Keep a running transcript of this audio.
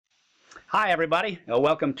Hi everybody,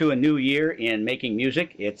 welcome to a new year in making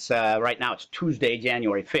music. It's right now it's Tuesday,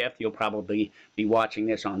 January 5th. You'll probably be watching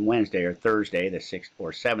this on Wednesday or Thursday, the 6th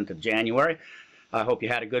or 7th of January. I hope you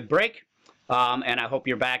had a good break, and I hope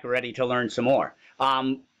you're back ready to learn some more.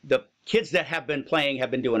 The kids that have been playing have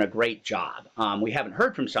been doing a great job. We haven't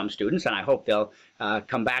heard from some students, and I hope they'll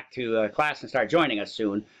come back to class and start joining us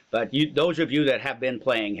soon. But those of you that have been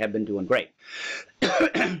playing have been doing great.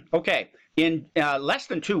 Okay. In less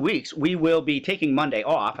than 2 weeks, we will be taking Monday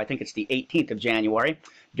off. I think it's the 18th of January,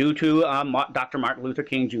 due to Dr. Martin Luther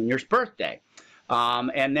King Jr.'s birthday.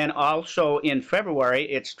 And then also in February,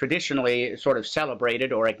 it's traditionally sort of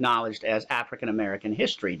celebrated or acknowledged as African American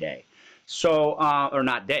History Day. So, or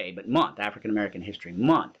not day, but month, African American History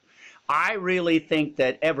Month. I really think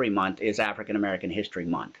that every month is African American History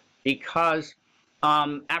Month because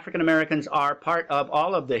African Americans are part of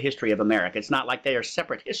all of the history of America. It's not like they are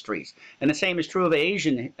separate histories. And the same is true of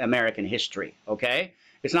Asian American history, okay?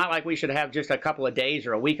 It's not like we should have just a couple of days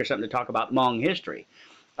or a week or something to talk about Hmong history.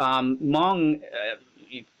 Hmong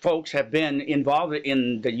folks have been involved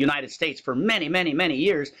in the United States for many, many, many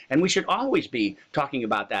years, and we should always be talking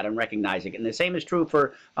about that and recognizing it. And the same is true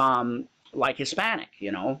for like Hispanic, you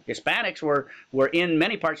know. Hispanics were in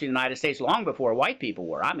many parts of the United States long before white people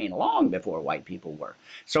were. I mean, long before white people were.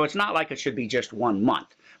 So it's not like it should be just 1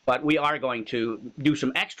 month. But we are going to do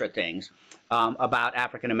some extra things about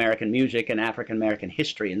African American music and African American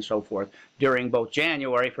history and so forth during both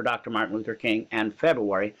January for Dr. Martin Luther King and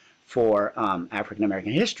February for African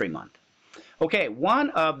American History Month. Okay,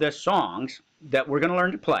 one of the songs that we're going to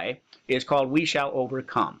learn to play is called We Shall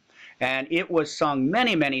Overcome. And it was sung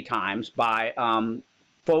many, many times by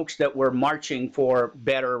folks that were marching for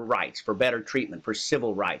better rights, for better treatment, for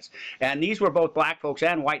civil rights. And these were both black folks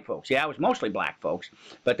and white folks. Yeah, it was mostly black folks,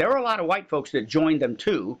 but there were a lot of white folks that joined them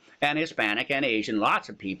too, and Hispanic and Asian, lots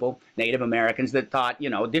of people, Native Americans, that thought, you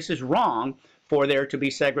know, this is wrong for there to be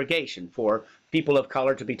segregation, for people of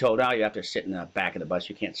color to be told, oh, you have to sit in the back of the bus,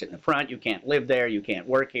 you can't sit in the front, you can't live there, you can't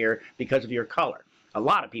work here because of your color. A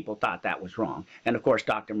lot of people thought that was wrong. And of course,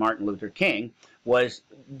 Dr. Martin Luther King was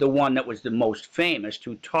the one that was the most famous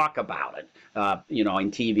to talk about it, you know, in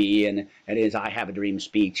TV and his I Have a Dream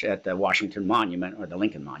speech at the Washington Monument, or the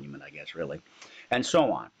Lincoln Monument, I guess, really, and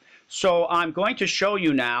so on. So I'm going to show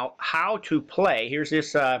you now how to play. Here's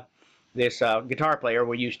this guitar player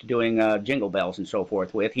we're used to doing jingle bells and so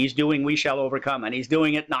forth with. He's doing We Shall Overcome, and he's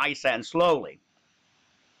doing it nice and slowly.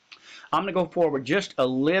 I'm going to go forward just a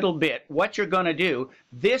little bit. What you're going to do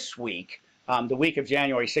this week, the week of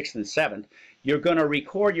January 6th and 7th, you're going to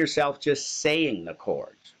record yourself just saying the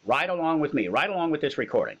chords. Right along with me, right along with this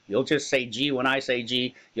recording. You'll just say G when I say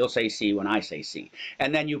G, you'll say C when I say C.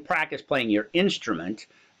 And then you practice playing your instrument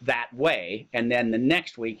that way, and then the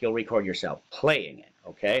next week you'll record yourself playing it,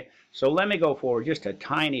 okay? So let me go forward just a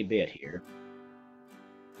tiny bit here.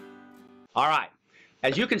 All right.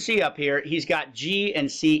 As you can see up here, he's got G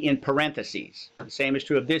and C in parentheses. The same is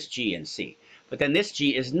true of this G and C. But then this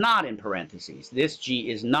G is not in parentheses. This G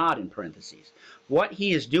is not in parentheses. What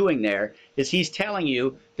he is doing there is he's telling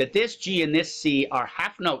you that this G and this C are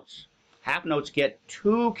half notes. Half notes get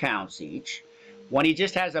 2 counts each. When he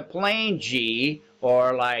just has a plain G,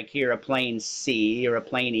 or like here a plain C or a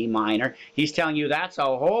plain E minor, he's telling you that's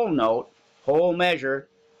a whole note, whole measure,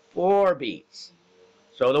 4 beats.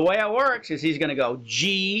 So the way it works is he's going to go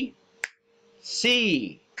G,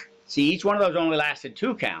 C. See, each one of those only lasted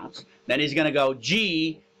 2 counts. Then he's going to go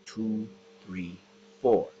G, 2, 3,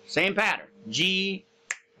 4. Same pattern. G,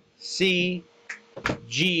 C,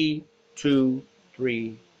 G, 2,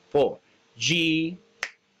 3, 4. G,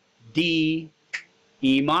 D,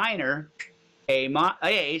 E minor, D,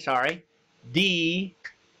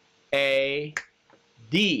 A,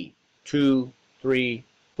 D, 2, 3,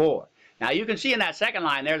 4. Now you can see in that second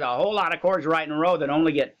line there's a whole lot of chords right in a row that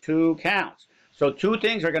only get 2 counts. So 2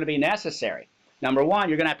 things are going to be necessary. Number one,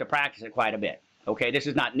 you're going to have to practice it quite a bit. Okay, this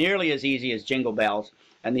is not nearly as easy as Jingle Bells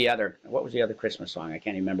and the other, what was the other Christmas song? I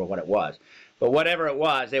can't even remember what it was. But whatever it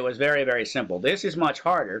was very, very simple. This is much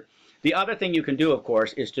harder. The other thing you can do, of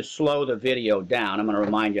course, is to slow the video down. I'm going to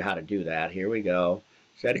remind you how to do that. Here we go.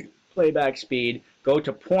 Setting playback speed. Go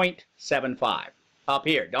to 0.75. Up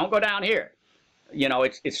here. Don't go down here. You know,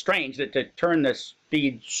 it's strange that to turn the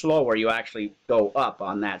speed slower, you actually go up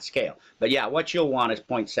on that scale. But yeah, what you'll want is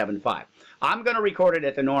 0.75. I'm going to record it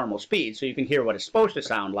at the normal speed so you can hear what it's supposed to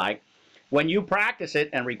sound like. When you practice it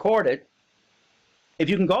and record it, if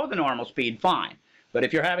you can go the normal speed, fine. But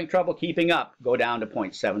if you're having trouble keeping up, go down to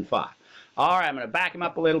 0.75. All right, I'm going to back him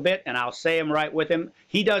up a little bit, and I'll say him right with him.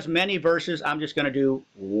 He does many verses. I'm just going to do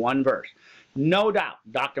one verse. No doubt,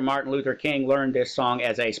 Dr. Martin Luther King learned this song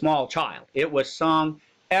as a small child. It was sung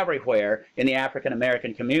everywhere in the African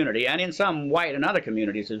American community and in some white and other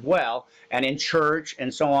communities as well, and in church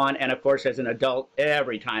and so on. And of course, as an adult,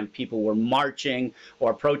 every time people were marching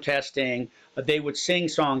or protesting, they would sing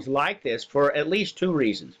songs like this for at least two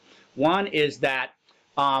reasons. One is that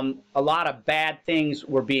a lot of bad things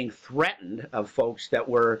were being threatened of folks that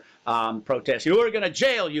were protesting. We're going to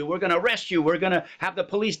jail you. We're going to arrest you. We're going to have the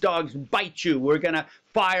police dogs bite you. We're going to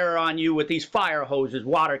fire on you with these fire hoses,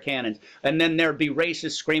 water cannons. And then there'd be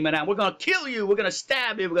racists screaming out, we're going to kill you. We're going to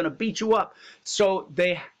stab you. We're going to beat you up. So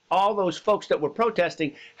all those folks that were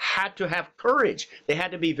protesting had to have courage. They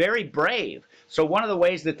had to be very brave. So one of the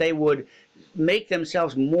ways that they would make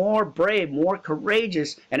themselves more brave, more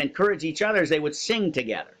courageous, and encourage each other is they would sing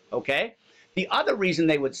together, okay? The other reason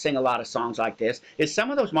they would sing a lot of songs like this is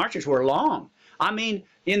some of those marches were long. I mean,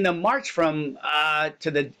 in the march from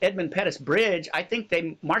to the Edmund Pettus Bridge, I think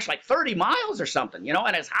they marched like 30 miles or something, you know,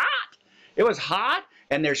 and it's hot. It was hot,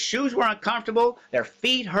 and their shoes were uncomfortable, their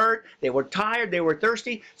feet hurt, they were tired, they were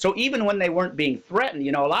thirsty. So even when they weren't being threatened,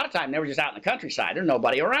 you know, a lot of time they were just out in the countryside, there's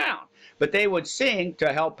nobody around. But they would sing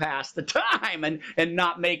to help pass the time and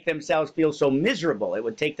not make themselves feel so miserable. It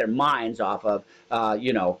would take their minds off of,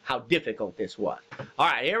 you know, how difficult this was. All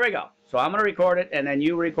right, here we go. So I'm going to record it, and then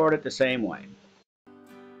you record it the same way.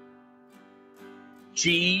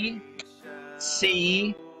 G,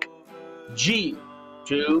 C, G.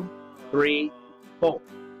 2, 3, 4.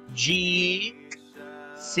 G,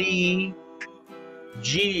 C,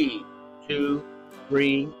 G. 2,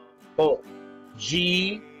 3, 4.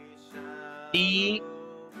 G, D,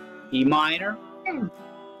 E minor,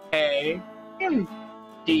 A,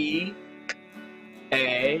 D,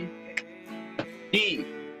 A, D.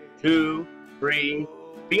 2, 3.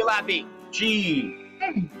 Feel that beat. G,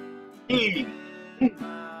 E,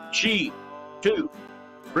 G. 2,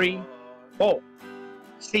 3, 4.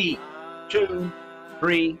 C, 2,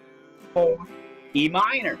 3, 4. E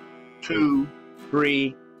minor, 2,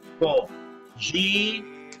 3, 4. G,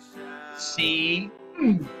 C,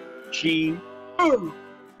 G,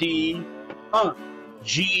 D,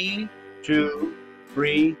 G, 2,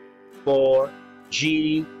 3, 4.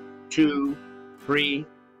 G, 2, 3,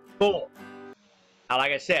 4. Now,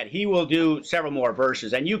 like I said, he will do several more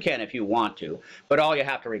verses, and you can if you want to, but all you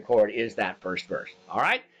have to record is that first verse. All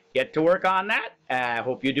right? Get to work on that. I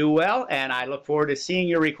hope you do well, and I look forward to seeing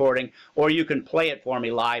your recording, or you can play it for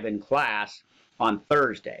me live in class on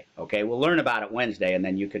Thursday. Okay, we'll learn about it Wednesday, and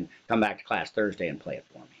then you can come back to class Thursday and play it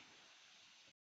for me.